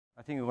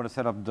I think we're going to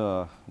set up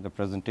the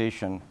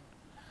presentation.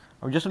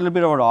 Just a little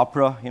bit about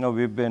Opera.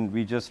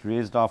 We just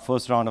raised our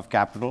first round of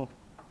capital.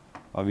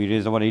 We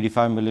raised about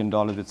 $85 million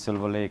with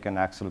Silver Lake and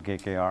Axel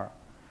KKR.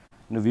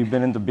 We've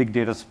been in the big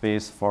data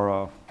space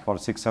for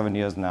 6-7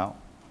 years now,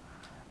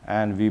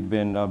 and we've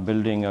been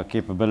building a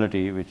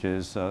capability which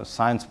is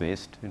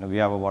science-based. We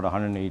have about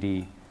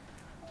 180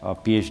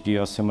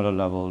 PhD or similar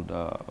leveled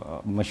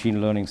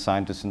machine learning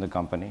scientists in the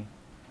company,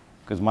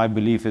 because my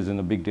belief is in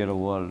the big data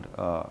world,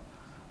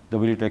 the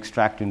ability to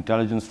extract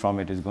intelligence from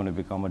it is going to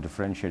become a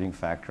differentiating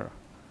factor.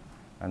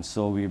 And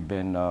so we've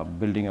been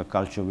building a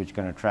culture which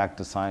can attract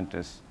the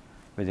scientists,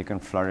 where they can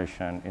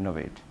flourish and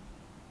innovate.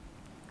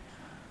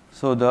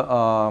 So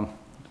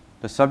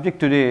the subject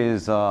today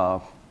is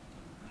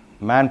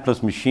man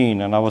plus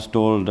machine, and I was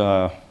told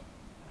that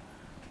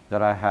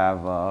I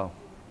have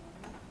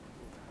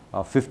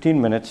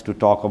 15 minutes to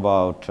talk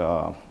about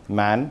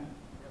man,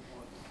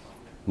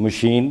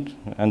 machine,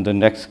 and the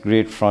next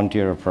great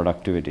frontier of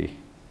productivity.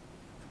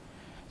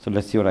 So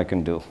let's see what I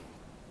can do.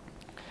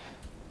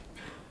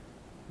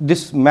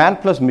 This man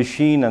plus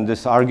machine and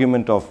this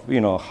argument of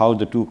how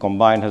the two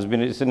combine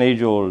it's an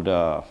age-old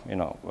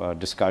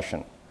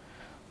discussion.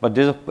 But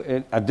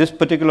at this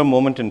particular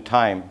moment in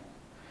time,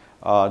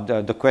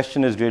 the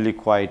question is really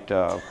quite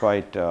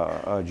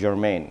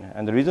germane.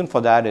 And the reason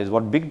for that is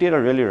what big data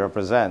really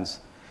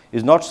represents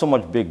is not so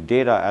much big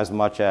data as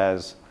much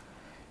as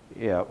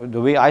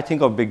the way I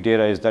think of big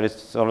data is that it's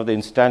sort of the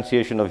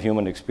instantiation of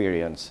human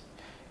experience.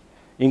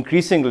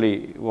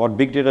 Increasingly, what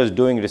big data is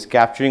doing is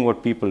capturing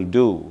what people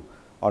do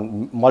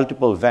on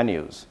multiple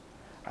venues,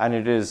 and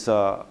it is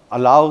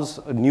allows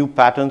new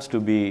patterns to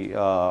be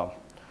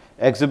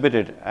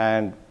exhibited,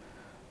 and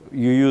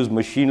you use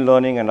machine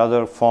learning and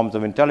other forms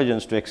of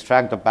intelligence to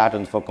extract the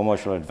patterns for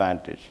commercial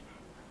advantage.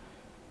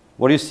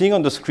 What you're seeing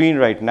on the screen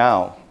right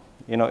now,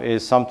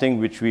 is something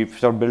which we've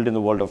sort of built in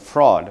the world of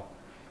fraud,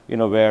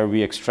 where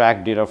we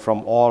extract data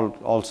from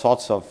all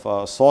sorts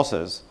of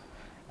sources.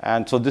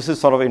 And so this is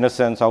sort of, in a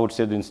sense, I would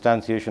say the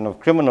instantiation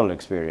of criminal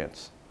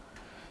experience.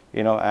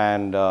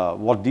 And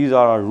what these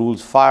are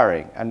rules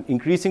firing. And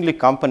increasingly,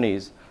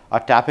 companies are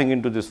tapping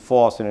into this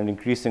force in an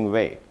increasing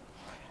way.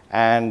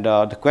 And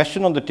the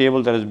question on the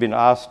table that has been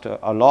asked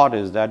a lot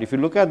is that if you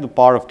look at the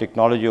power of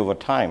technology over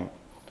time,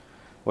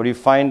 what you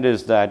find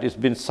is that it's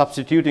been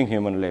substituting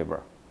human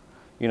labor.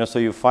 So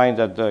you find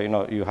that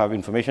you have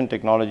information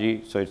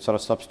technology, so it sort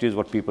of substitutes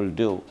what people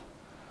do.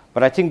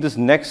 But I think this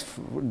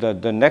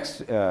the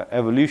next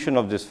evolution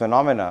of this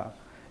phenomena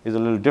is a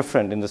little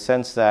different in the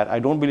sense that I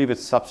don't believe it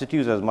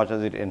substitutes as much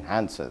as it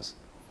enhances.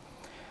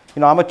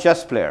 I'm a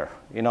chess player,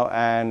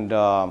 and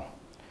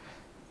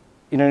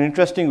in an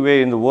interesting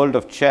way in the world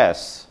of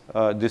chess,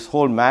 this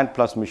whole man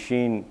plus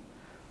machine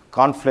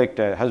conflict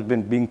has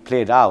been being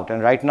played out.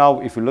 And right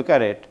now, if you look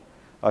at it,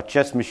 a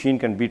chess machine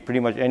can beat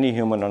pretty much any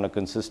human on a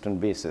consistent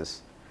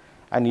basis.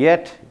 And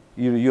yet,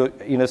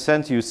 in a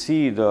sense, you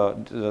see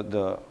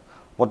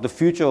what the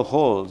future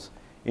holds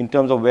in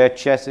terms of where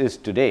chess is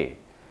today.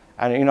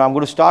 And I'm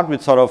going to start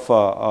with sort of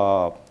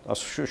a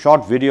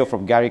short video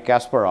from Garry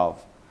Kasparov,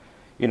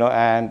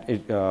 and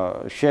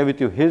share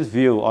with you his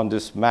view on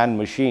this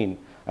man-machine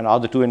and are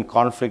the two in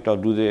conflict or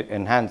do they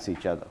enhance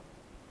each other?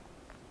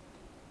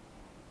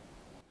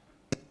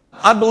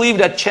 I believe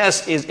that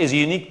chess is a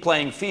unique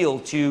playing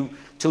field to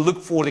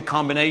look for the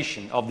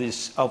combination of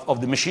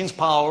the machine's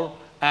power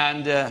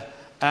and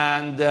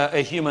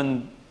a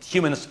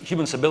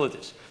human's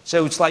abilities.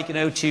 So it's like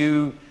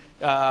to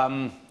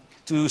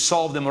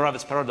solve the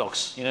Moravec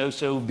paradox.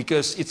 So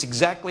because it's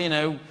exactly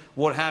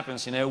what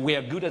happens. We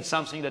are good at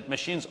something that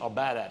machines are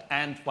bad at,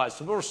 and vice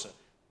versa.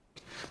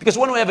 Because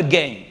when we have a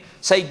game,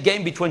 say a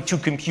game between two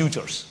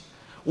computers,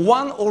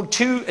 one or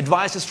two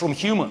advices from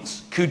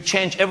humans could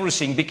change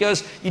everything,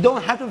 because you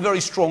don't have a very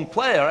strong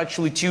player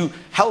actually to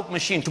help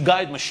machine, to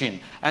guide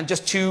machine, and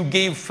just to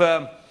give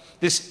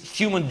this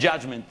human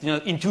judgment,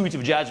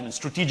 intuitive judgment,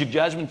 strategic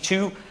judgment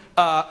to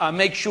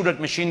make sure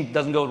that machine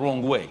doesn't go the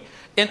wrong way.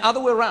 And other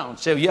way around,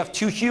 so you have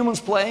two humans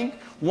playing,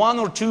 one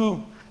or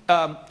two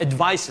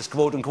advices,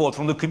 quote unquote,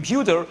 from the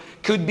computer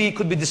could be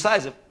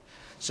decisive.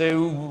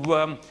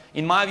 So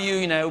in my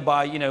view,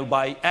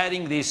 by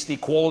adding the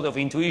quality of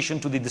intuition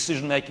to the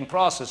decision-making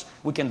process,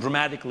 we can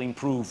dramatically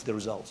improve the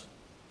results.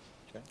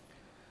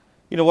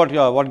 Okay.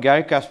 What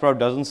Garry Kasparov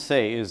doesn't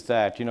say is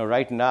that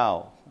right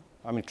now,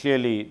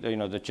 clearly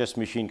the chess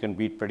machine can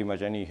beat pretty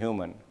much any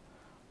human.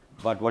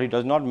 But what he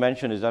does not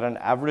mention is that an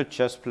average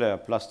chess player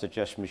plus the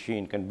chess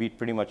machine can beat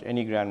pretty much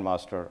any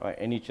grandmaster or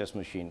any chess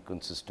machine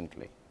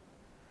consistently.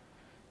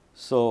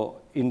 So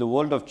in the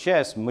world of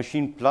chess,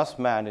 machine plus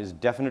man is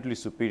definitely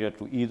superior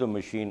to either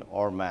machine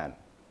or man.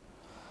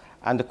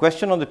 And the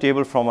question on the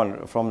table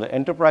from the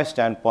enterprise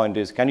standpoint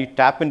is, can you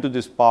tap into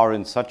this power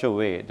in such a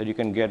way that you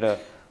can get a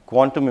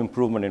quantum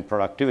improvement in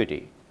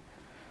productivity?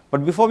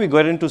 But before we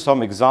get into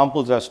some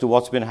examples as to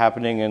what's been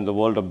happening in the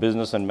world of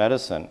business and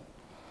medicine,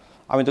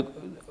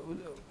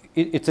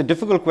 it's a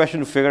difficult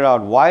question to figure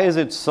out why is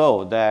it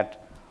so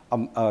that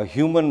a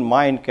human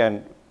mind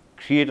can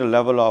create a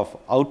level of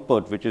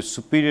output which is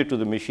superior to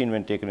the machine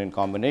when taken in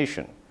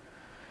combination.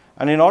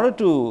 And in order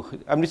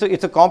to, I mean,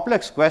 it's a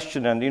complex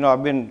question, and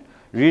I've been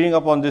reading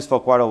up on this for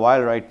quite a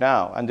while right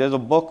now. And there's a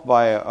book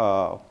by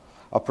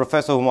a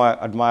professor whom I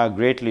admire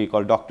greatly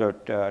called Dr.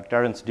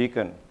 Terence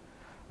Deacon,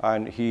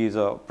 and he's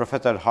a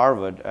professor at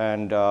Harvard,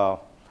 and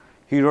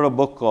he wrote a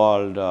book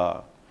called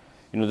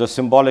The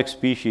Symbolic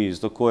Species,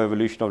 the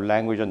Co-Evolution of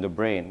Language and the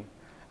Brain.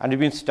 And he's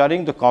been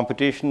studying the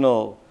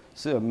computational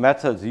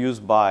methods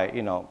used by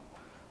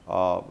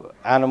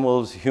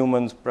animals,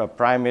 humans,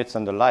 primates,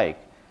 and the like.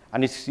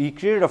 And he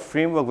created a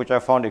framework which I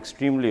found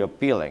extremely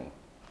appealing,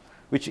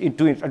 which,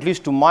 at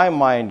least to my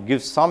mind,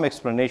 gives some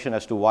explanation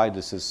as to why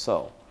this is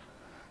so.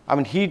 I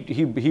mean,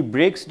 he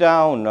breaks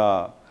down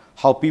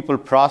how people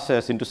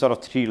process into sort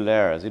of 3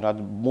 layers. At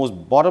the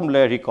most bottom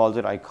layer, he calls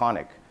it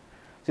iconic.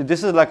 See,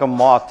 this is like a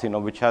moth,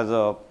 which has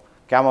a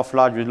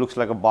camouflage which looks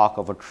like a bark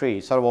of a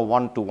tree, sort of a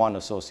one-to-one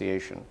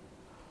association.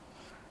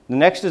 The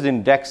next is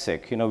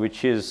indexic,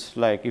 which is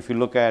like if you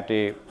look at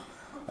a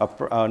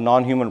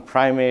non-human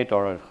primate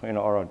or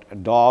a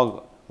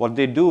dog, what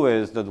they do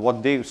is that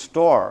what they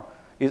store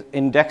is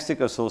indexic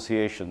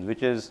associations,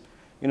 which is,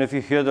 if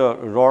you hear the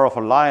roar of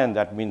a lion,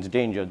 that means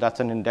danger.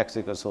 That's an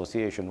indexic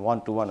association,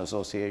 one-to-one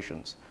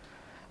associations.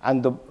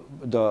 And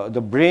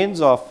the brains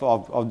of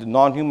the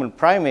non-human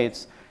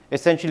primates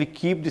essentially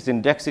keep this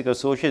indexic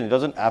association. It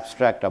doesn't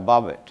abstract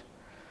above it.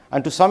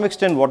 And to some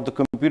extent, what the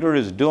computer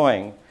is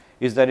doing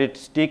is that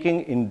it's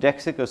taking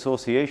indexic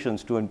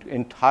associations to an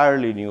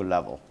entirely new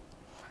level.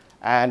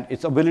 And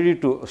its ability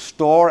to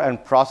store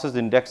and process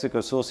indexic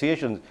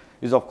associations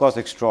is, of course,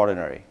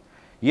 extraordinary.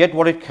 Yet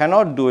what it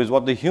cannot do is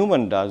what the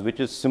human does, which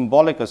is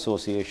symbolic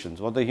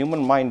associations. What the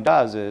human mind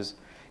does is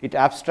it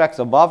abstracts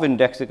above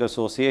indexic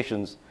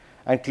associations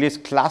and creates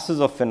classes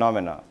of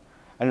phenomena,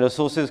 and it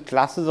associates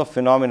classes of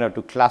phenomena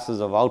to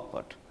classes of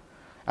output.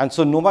 And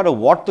so no matter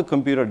what the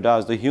computer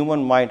does, the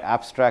human mind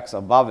abstracts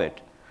above it,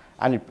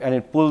 and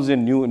it pulls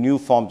in new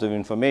forms of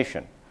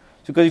information.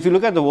 Because if you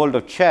look at the world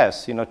of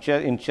chess,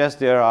 in chess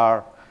there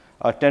are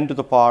 10 to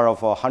the power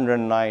of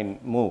 109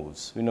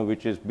 moves,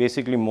 which is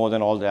basically more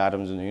than all the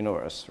atoms in the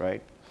universe,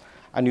 right?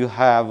 And you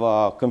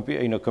have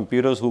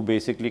computers who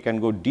basically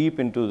can go deep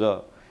into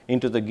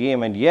the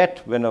game, and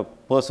yet when a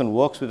person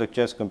works with a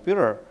chess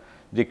computer,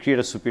 they create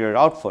a superior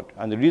output.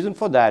 And the reason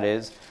for that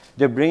is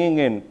they're bringing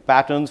in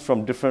patterns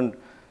from different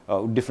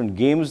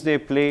games they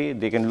play.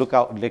 They can look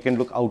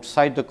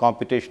outside the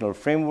computational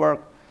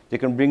framework. They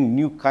can bring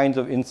new kinds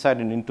of insight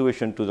and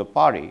intuition to the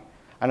party.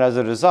 And as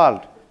a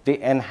result, they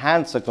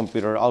enhance the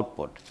computer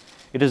output.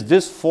 It is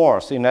this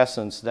force, in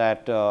essence,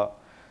 that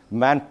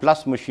man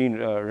plus machine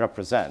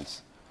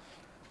represents.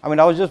 I mean,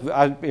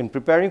 in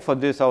preparing for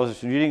this, I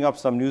was reading up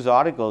some news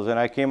articles, and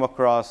I came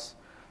across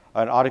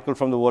an article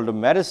from the world of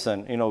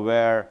medicine,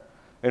 where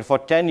for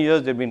 10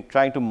 years they've been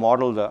trying to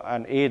model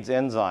an AIDS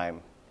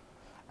enzyme,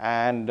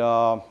 and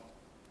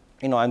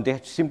and they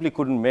simply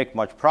couldn't make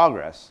much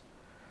progress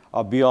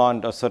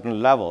beyond a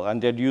certain level.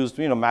 And they'd used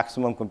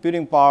maximum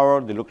computing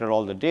power. They looked at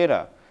all the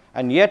data.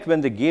 And yet,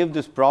 when they gave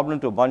this problem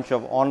to a bunch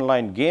of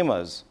online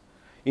gamers,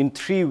 in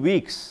 3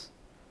 weeks,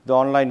 the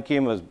online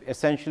gamers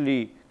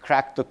essentially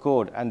cracked the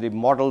code and they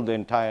modeled the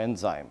entire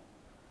enzyme.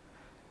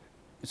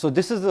 So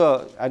this is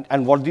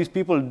and what these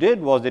people did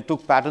was they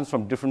took patterns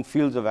from different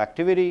fields of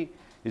activity,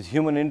 is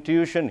human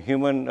intuition,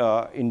 human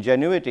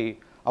ingenuity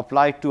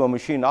applied to a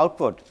machine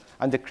output,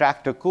 and they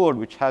cracked a code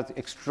which has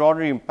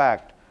extraordinary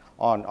impact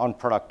on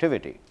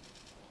productivity.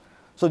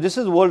 So this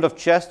is the world of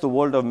chess, the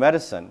world of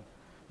medicine.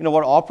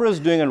 What Opera is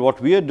doing and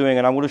what we are doing,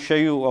 and I'm going to show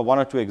you 1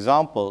 or 2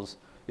 examples,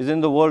 is in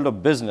the world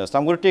of business.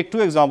 I'm going to take 2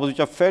 examples which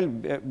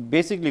are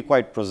basically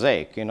quite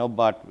prosaic,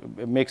 but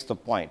it makes the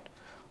point.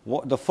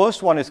 The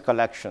first one is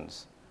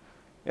collections.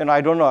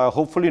 I don't know,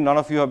 hopefully none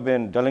of you have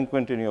been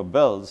delinquent in your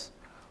bills,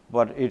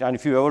 and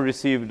if you ever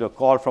received a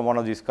call from one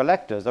of these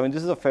collectors, I mean,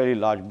 this is a fairly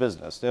large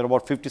business. There are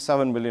about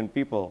 57 million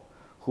people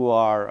who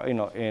are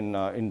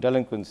in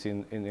delinquency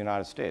in the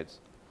United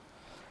States.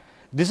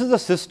 This is a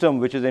system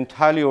which is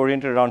entirely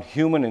oriented around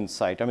human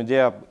insight. I mean, they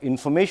are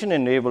information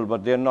enabled,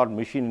 but they are not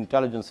machine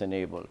intelligence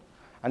enabled.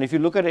 And if you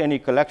look at any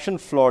collection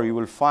floor, you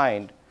will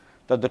find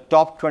that the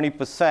top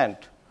 20%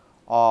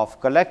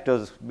 of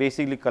collectors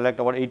basically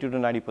collect about 80 to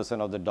 90%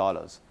 of the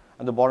dollars,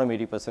 and the bottom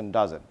 80%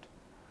 doesn't.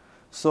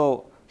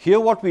 So here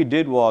what we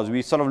did was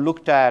we sort of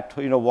looked at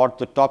what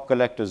the top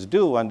collectors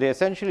do, and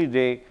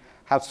they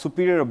have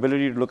superior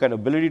ability to look at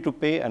ability to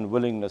pay and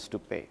willingness to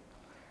pay.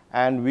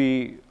 And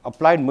we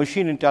applied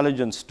machine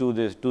intelligence to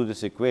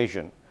this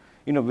equation,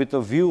 with a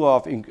view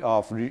of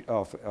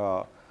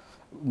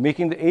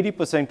making the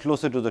 80%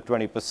 closer to the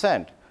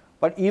 20%.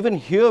 But even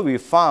here we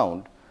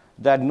found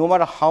that no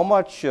matter how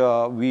much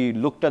we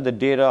looked at the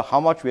data,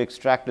 how much we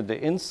extracted the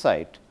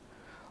insight,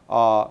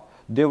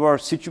 there were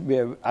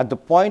at the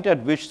point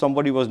at which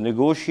somebody was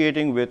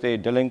negotiating with a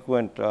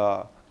delinquent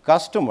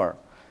customer,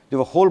 there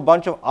were a whole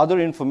bunch of other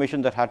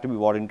information that had to be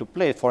brought into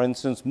play. For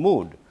instance,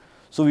 mood.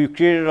 So we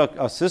created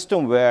a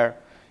system where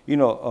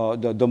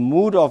the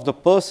mood of the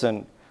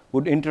person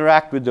would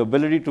interact with the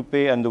ability to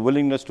pay and the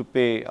willingness to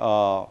pay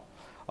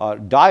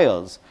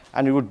dials,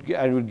 and it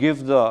would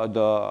give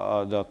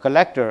the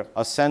collector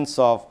a sense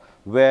of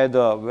where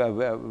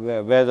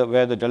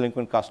the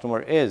delinquent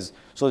customer is,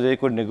 so they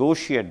could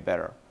negotiate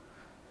better.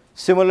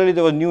 Similarly,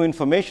 there was new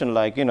information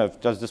like,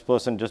 does this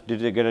person did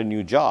they get a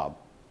new job?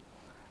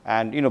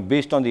 And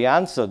based on the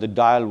answer, the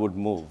dial would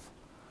move.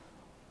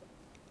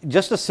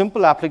 Just a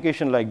simple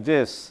application like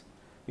this,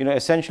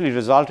 essentially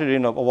resulted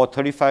in about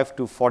 35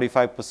 to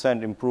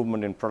 45%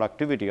 improvement in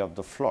productivity of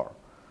the floor,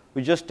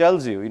 which just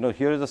tells you,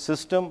 here is a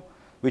system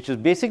which is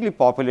basically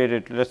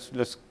populated,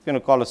 let's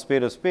call a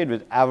spade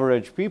with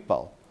average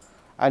people.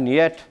 And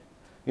yet,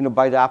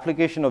 by the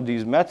application of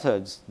these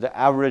methods, the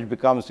average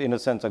becomes, in a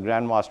sense, a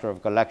grandmaster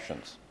of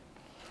collections.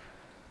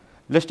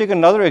 Let's take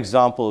another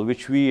example,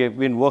 which we have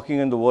been working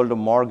in the world of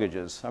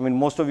mortgages. I mean,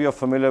 most of you are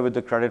familiar with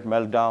the credit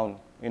meltdown,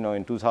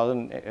 in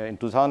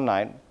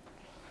 2009.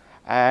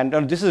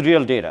 And this is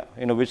real data,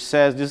 which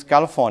says this is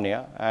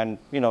California, and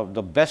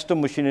the best of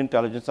machine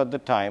intelligence at the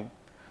time.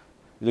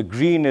 The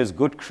green is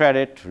good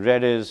credit,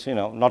 red is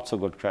not so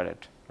good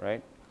credit,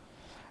 right?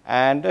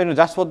 And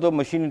that's what the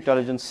machine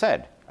intelligence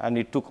said. And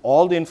it took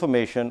all the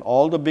information,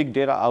 all the big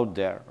data out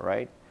there,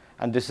 right?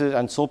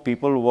 And so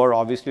people were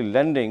obviously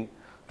lending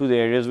to the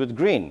areas with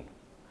green.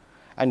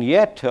 And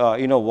yet,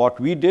 what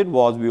we did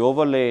was we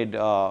overlaid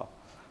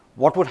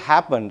what would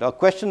happen. A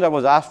question that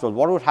was asked was,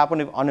 what would happen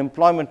if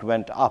unemployment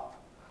went up?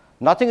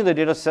 Nothing in the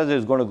data says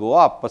it's going to go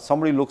up, but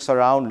somebody looks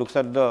around, looks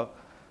at the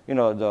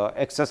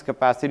excess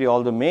capacity,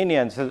 all the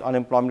mania, and says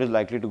unemployment is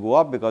likely to go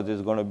up because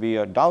there's going to be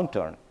a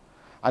downturn.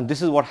 And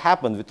this is what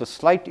happens with a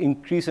slight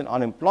increase in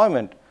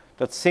unemployment.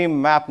 That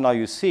same map now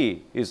you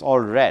see is all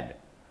red.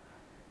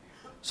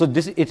 So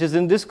it is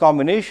in this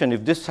combination.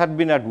 If this had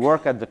been at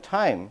work at the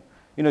time,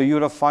 you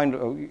would have found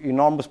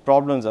enormous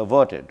problems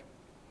averted.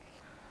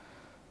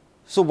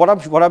 So what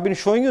I've been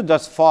showing you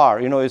thus far,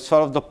 is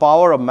sort of the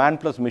power of man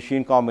plus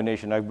machine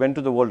combination. I've been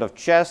to the world of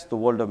chess, the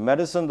world of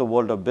medicine, the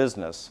world of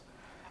business.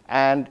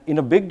 And in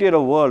a big data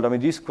world, I mean,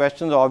 these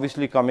questions are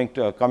obviously coming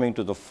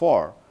to the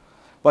fore.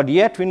 But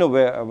yet,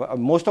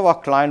 most of our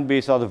client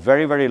base are the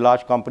very, very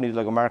large companies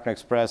like American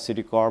Express,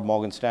 Citicorp,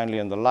 Morgan Stanley,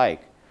 and the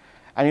like.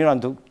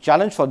 And the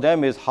challenge for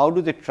them is how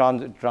do they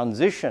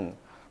transition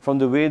from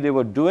the way they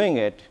were doing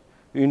it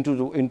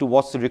into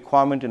what's the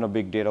requirement in a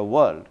big data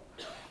world.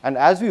 And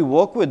as we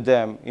work with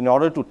them in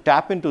order to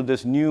tap into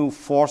this new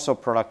force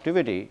of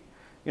productivity,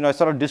 I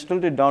sort of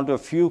distilled it down to a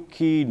few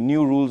key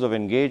new rules of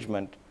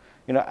engagement,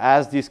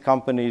 as these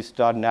companies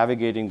start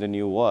navigating the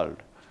new world.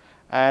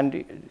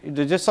 And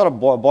they just sort of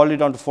boil it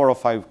down to 4 or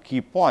 5 key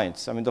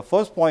points. I mean, the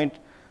first point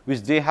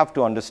which they have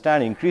to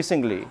understand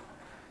increasingly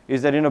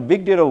is that in a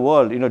big data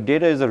world,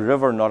 data is a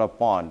river, not a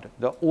pond.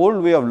 The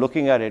old way of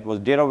looking at it was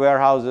data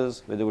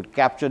warehouses where they would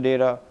capture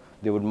data,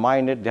 they would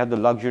mine it, they had the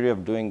luxury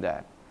of doing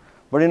that.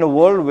 But in a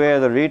world where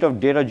the rate of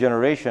data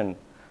generation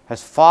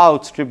has far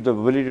outstripped the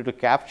ability to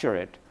capture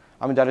it,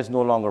 I mean, that is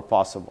no longer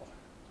possible.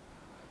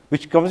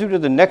 Which comes into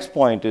the next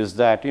point is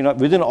that,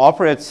 within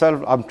Opera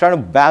itself, I'm trying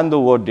to ban the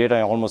word data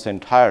almost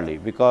entirely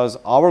because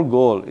our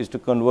goal is to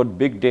convert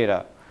big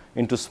data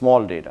into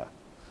small data,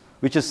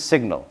 which is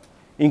signal.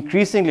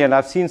 Increasingly, and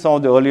I've seen some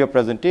of the earlier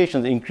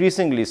presentations,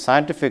 increasingly,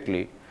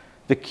 scientifically,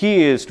 the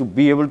key is to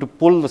be able to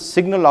pull the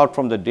signal out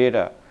from the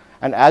data,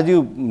 and as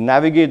you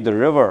navigate the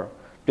river,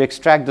 to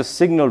extract the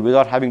signal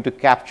without having to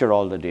capture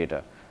all the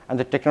data. And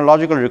the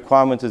technological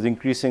requirements is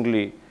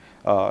increasingly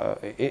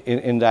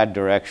in that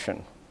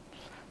direction.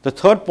 The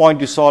third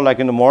point you saw, like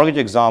in the mortgage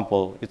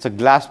example, it's a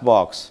glass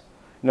box,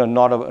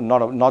 not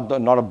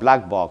a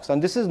black box.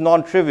 And this is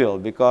non-trivial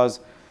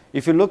because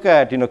if you look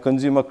at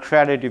consumer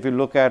credit, if you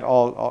look at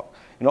all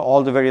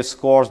the various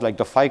scores like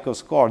the FICO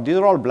score, these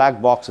are all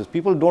black boxes.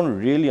 People don't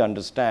really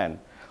understand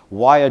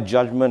why a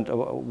judgment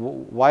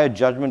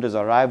is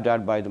arrived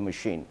at by the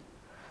machine.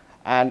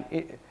 And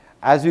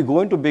as we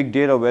go into big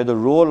data where the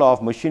role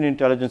of machine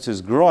intelligence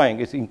is growing,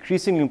 it's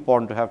increasingly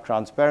important to have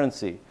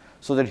transparency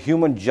so that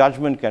human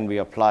judgment can be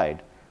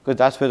applied, because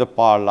that's where the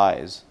power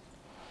lies.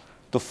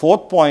 The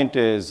fourth point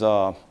is,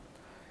 and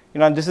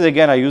this is,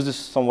 again, I use this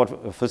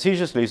somewhat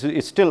facetiously,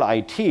 it's still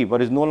IT,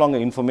 but it's no longer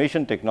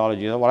information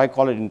technology, what I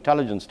call it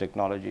intelligence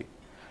technology.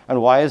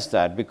 And why is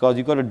that? Because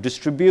you've got to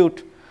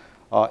distribute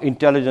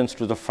intelligence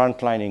to the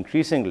front line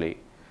increasingly.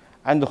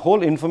 And the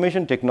whole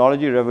information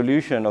technology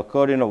revolution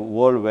occurred in a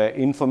world where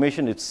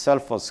information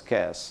itself was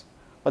scarce.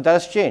 But that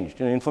has changed.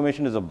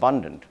 Information is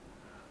abundant.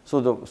 So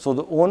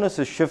the onus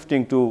is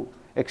shifting to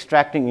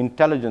extracting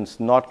intelligence,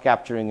 not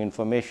capturing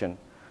information.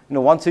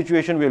 One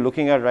situation we're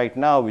looking at right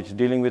now, which is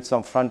dealing with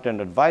some front-end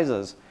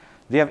advisors,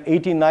 they have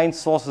 89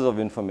 sources of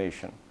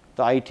information.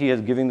 The IT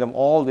is giving them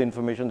all the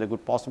information they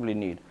could possibly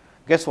need.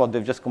 Guess what?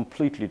 They've just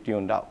completely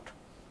tuned out.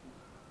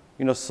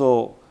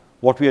 So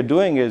what we are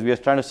doing is we are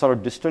trying to sort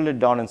of distill it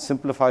down and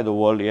simplify the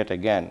world yet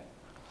again.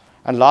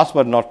 And last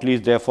but not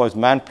least, therefore, is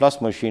man plus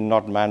machine,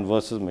 not man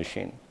versus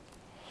machine.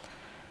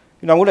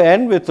 I'm going to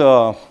end with,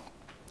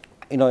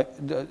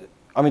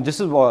 I mean, this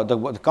is what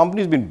the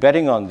company's been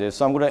betting on this.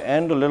 So I'm going to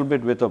end a little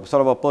bit with a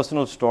sort of a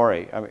personal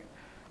story. I mean,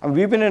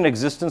 we've been in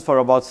existence for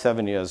about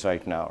 7 years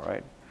right now,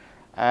 right?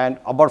 And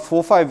about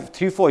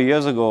 3, 4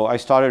 years ago, I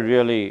started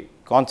really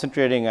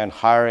concentrating and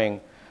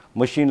hiring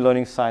machine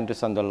learning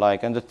scientists and the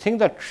like. And the thing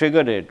that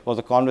triggered it was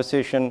a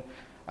conversation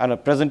and a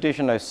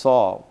presentation I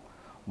saw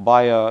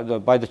by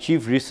the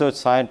chief research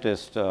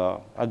scientist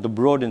at the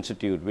Broad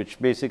Institute, which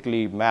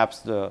basically maps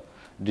the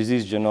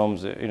disease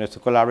genomes. It's a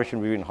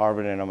collaboration between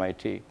Harvard and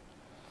MIT.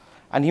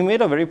 And he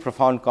made a very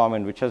profound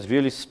comment, which has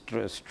really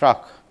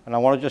struck, and I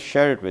want to just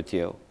share it with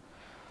you.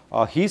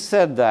 He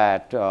said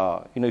that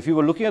if you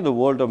were looking at the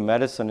world of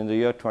medicine in the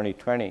year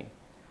 2020,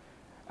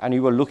 and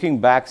you were looking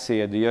back,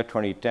 say, at the year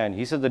 2010,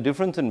 he said the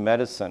difference in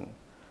medicine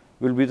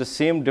will be the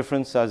same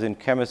difference as in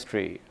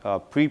chemistry,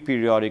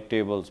 pre-periodic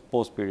tables,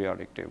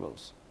 post-periodic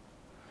tables.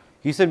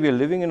 He said we are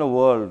living in a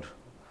world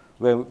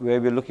where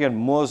we're looking at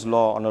Moore's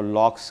law on a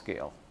log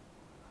scale.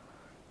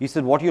 He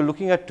said what you're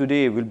looking at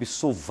today will be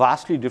so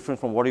vastly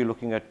different from what you're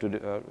looking at today,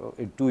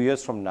 in 2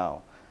 years from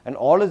now. And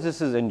all of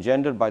this is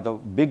engendered by the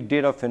big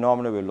data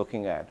phenomena we're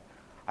looking at.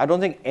 I don't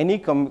think any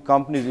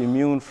company is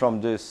immune from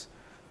this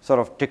sort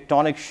of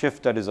tectonic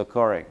shift that is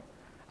occurring.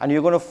 And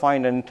you're going to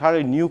find an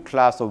entirely new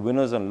class of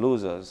winners and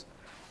losers.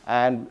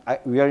 And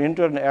we are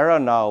into an era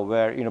now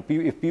where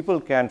if people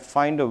can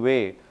find a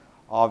way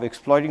of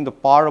exploiting the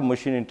power of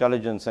machine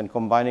intelligence and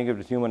combining it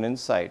with human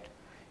insight,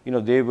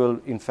 they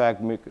will, in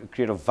fact,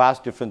 create a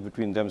vast difference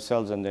between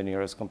themselves and their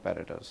nearest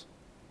competitors.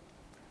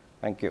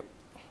 Thank you.